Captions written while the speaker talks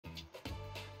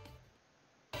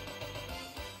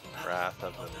Wrath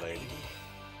of the Lady.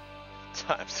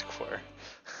 Times Square.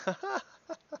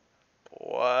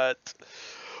 What?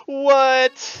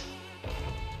 What?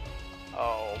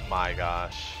 Oh my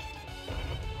gosh.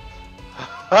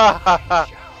 Hang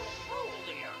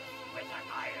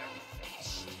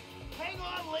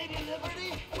on, Lady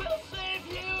Liberty. We'll save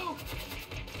you.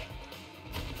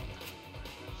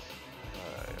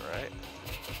 Alright.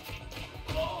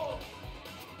 Oh.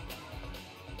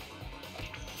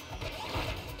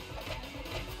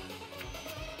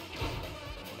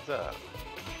 What's up?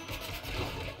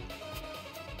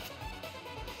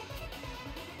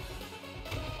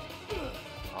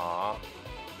 Aw.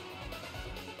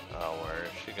 Oh, where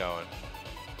is she going?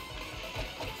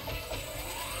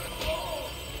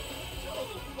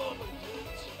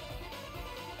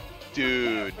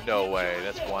 Dude, no way.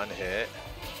 That's one hit.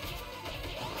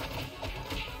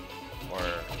 Or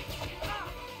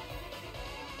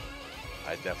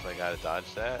I definitely gotta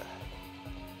dodge that.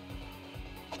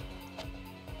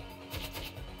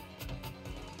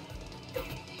 Do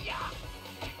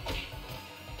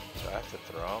I have to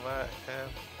throw him at him?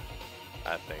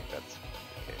 I think that's the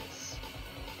case.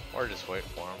 Or just wait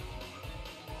for him.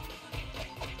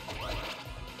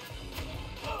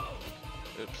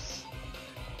 Oops.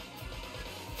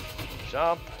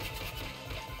 Jump.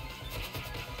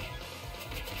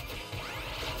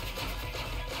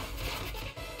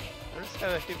 We're just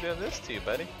gonna keep doing this to you,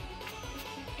 buddy.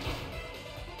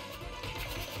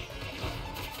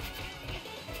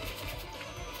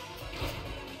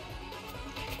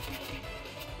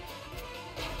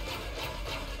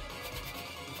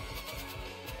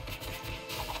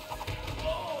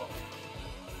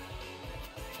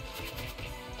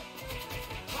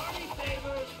 Party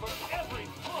favors for every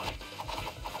foot.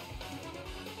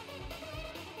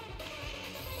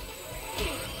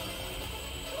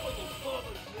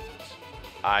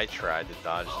 I tried to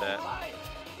dodge that.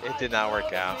 It did not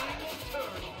work out.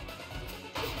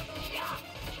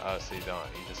 Oh, so you don't.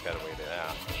 You just gotta wait it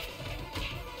out.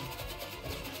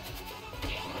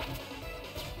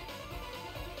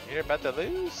 You're about to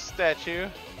lose, statue.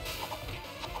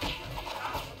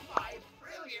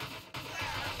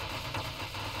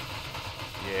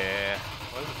 Yeah,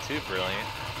 wasn't too brilliant.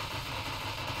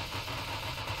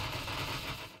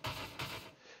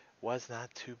 Was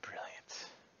not too brilliant.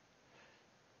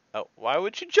 Oh, why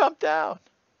would you jump down?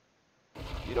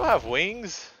 You don't have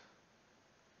wings.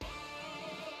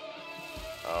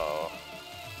 Oh.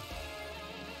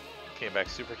 Came back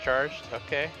supercharged,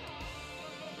 okay.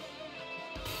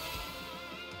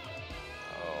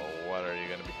 Oh, what are you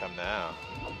gonna become now?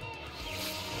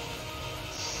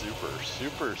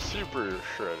 Super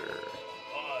Shredder.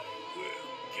 I will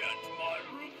get my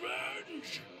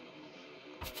revenge.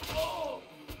 Oh.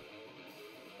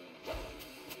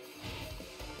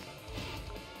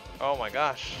 Oh my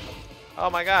gosh. Oh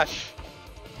my gosh.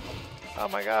 Oh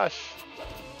my gosh.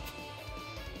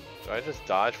 Do I just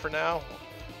dodge for now?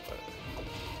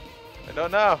 I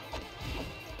don't know.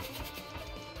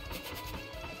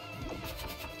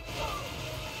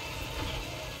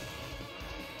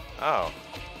 Oh.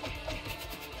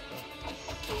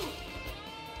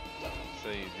 So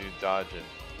you do dodge it.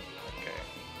 Okay.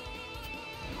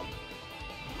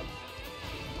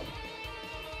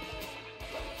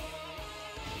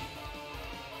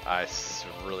 I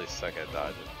really suck at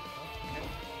dodging.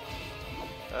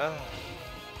 Okay.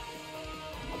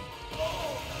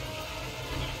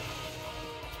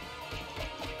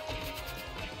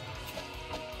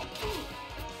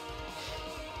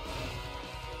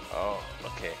 Oh,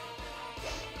 okay.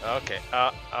 Okay.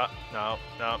 No.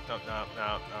 Don't know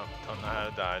how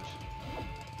to dodge.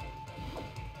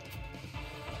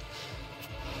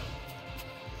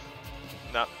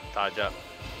 No, dodge up.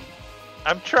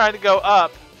 I'm trying to go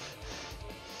up.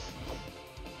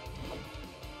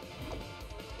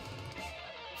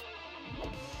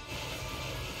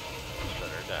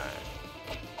 Shredder died.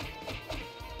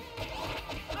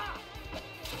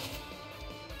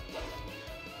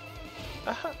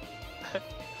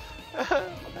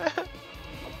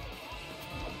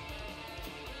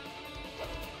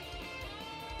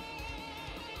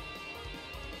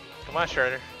 Come on,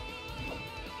 Shredder.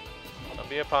 Don't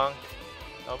be a punk.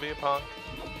 Don't be a punk.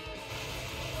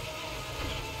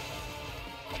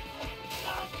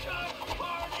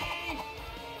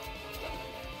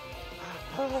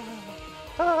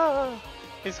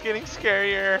 He's getting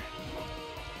scarier.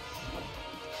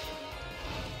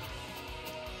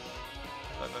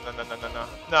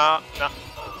 No.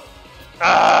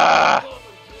 Ah!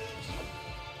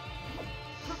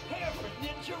 Prepare for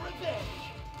ninja revenge.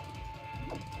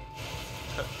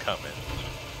 Coming.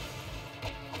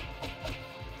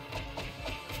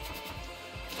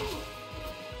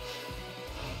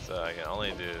 So I can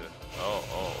only do. Oh,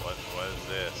 what is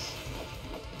this?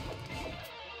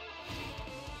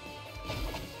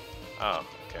 Oh,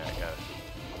 okay, I gotta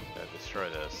destroy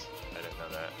this. I didn't know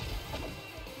that.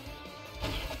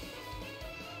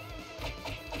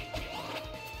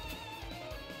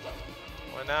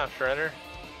 What now, Shredder?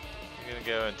 You're gonna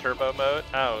go in turbo mode?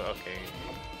 Oh, okay.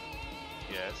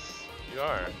 Yes, you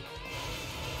are.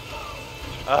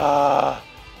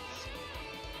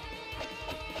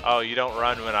 Oh, you don't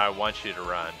run when I want you to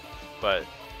run, but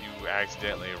you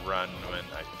accidentally run when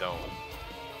I don't.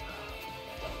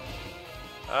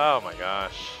 Oh my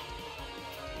gosh.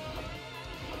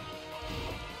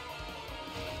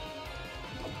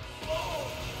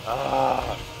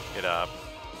 Get up.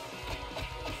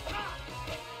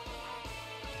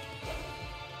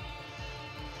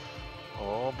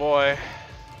 Oh boy.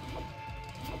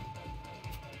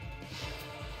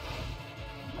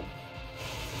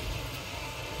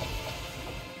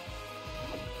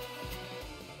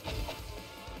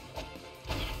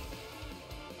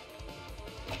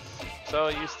 So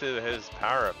used to his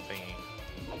power-up thingy.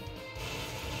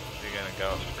 Is he gonna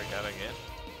go freak out again?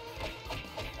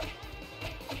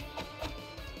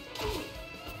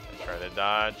 Try to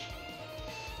dodge.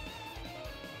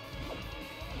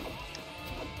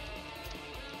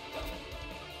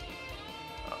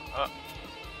 I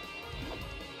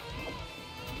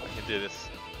can do this.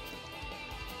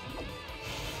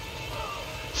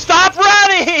 Stop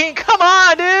running! Come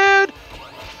on, dude!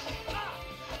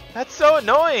 That's so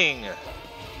annoying.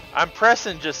 I'm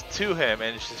pressing just to him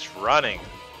and it's just running.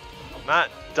 I'm not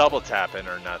double tapping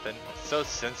or nothing. It's so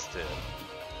sensitive.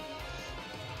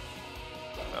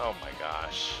 Oh my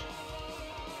gosh.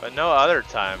 But no other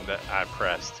time that I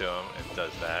press to him, it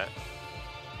does that.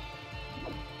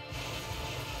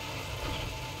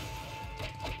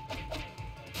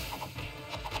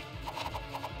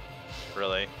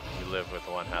 Really? You live with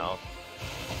 1 health?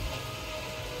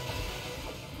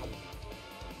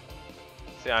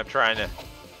 See, I'm trying to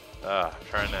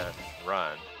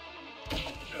run.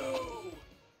 No,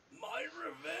 my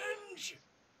revenge?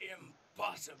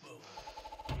 Impossible.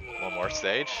 One more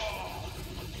stage.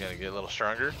 You gonna get a little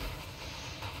stronger?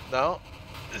 No?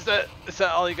 Is that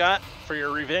all you got for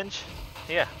your revenge?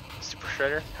 Yeah, Super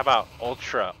Shredder. How about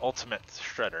Ultimate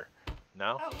Shredder?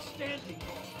 No? Outstanding,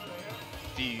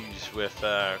 Fuse with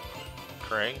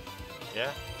Krang?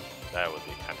 Yeah? That would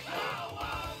be kind of cool.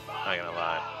 Not gonna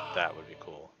lie, that would be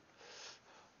cool.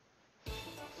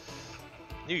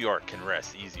 New York can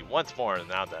rest easy once more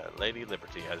now that Lady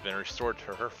Liberty has been restored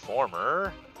to her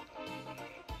former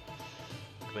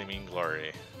gleaming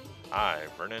glory. I,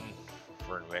 Vernon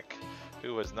Vernwick,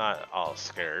 who was not all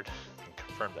scared, can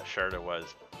confirm that Shredder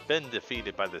was been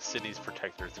defeated by the city's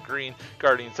protectors, the Green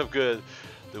Guardians of Good,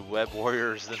 the Web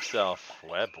Warriors themselves.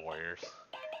 Web Warriors?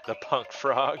 The Punk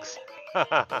Frogs?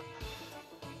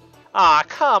 Ah,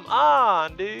 come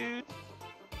on, dude!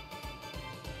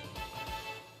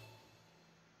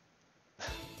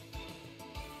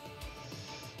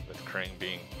 With Krang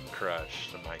being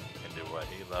crushed, Mike can do what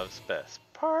he loves best.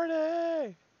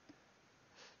 Party!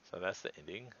 So that's the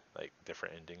ending. Like,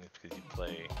 different endings because you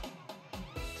play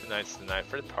tonight's the night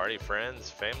for the party, friends,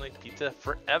 family, pizza,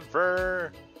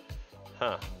 forever!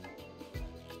 Huh.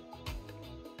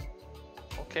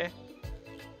 Okay.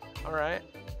 Alright.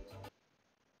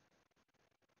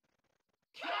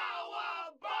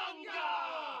 Cowabunga!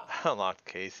 Unlocked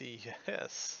Casey,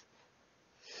 yes.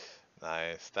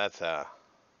 Nice. That's how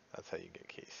you get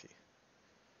Casey.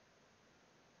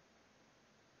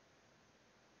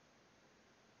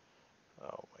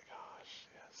 Oh my gosh,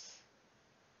 yes.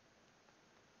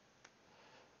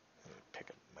 Let me pick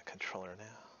up my controller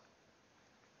now.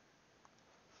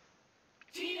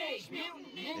 Teenage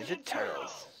Mutant Ninja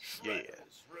Turtles. Yeah.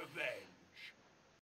 Shredder's Revenge.